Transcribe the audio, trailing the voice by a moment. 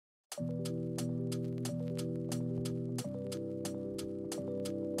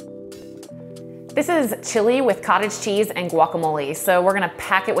This is chili with cottage cheese and guacamole. So we're gonna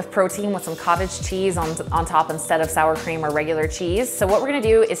pack it with protein with some cottage cheese on top instead of sour cream or regular cheese. So what we're gonna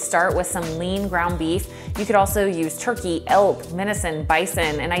do is start with some lean ground beef. You could also use turkey, elk, venison,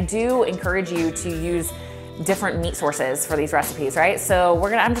 bison, and I do encourage you to use different meat sources for these recipes, right? So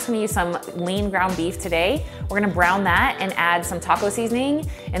I'm just gonna use some lean ground beef today. We're gonna brown that and add some taco seasoning,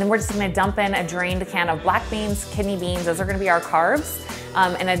 and then we're just gonna dump in a drained can of black beans, kidney beans, those are gonna be our carbs,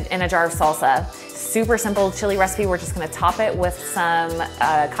 and a jar of salsa. Super simple chili recipe. We're just gonna top it with some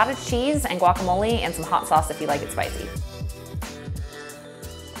cottage cheese and guacamole and some hot sauce if you like it spicy.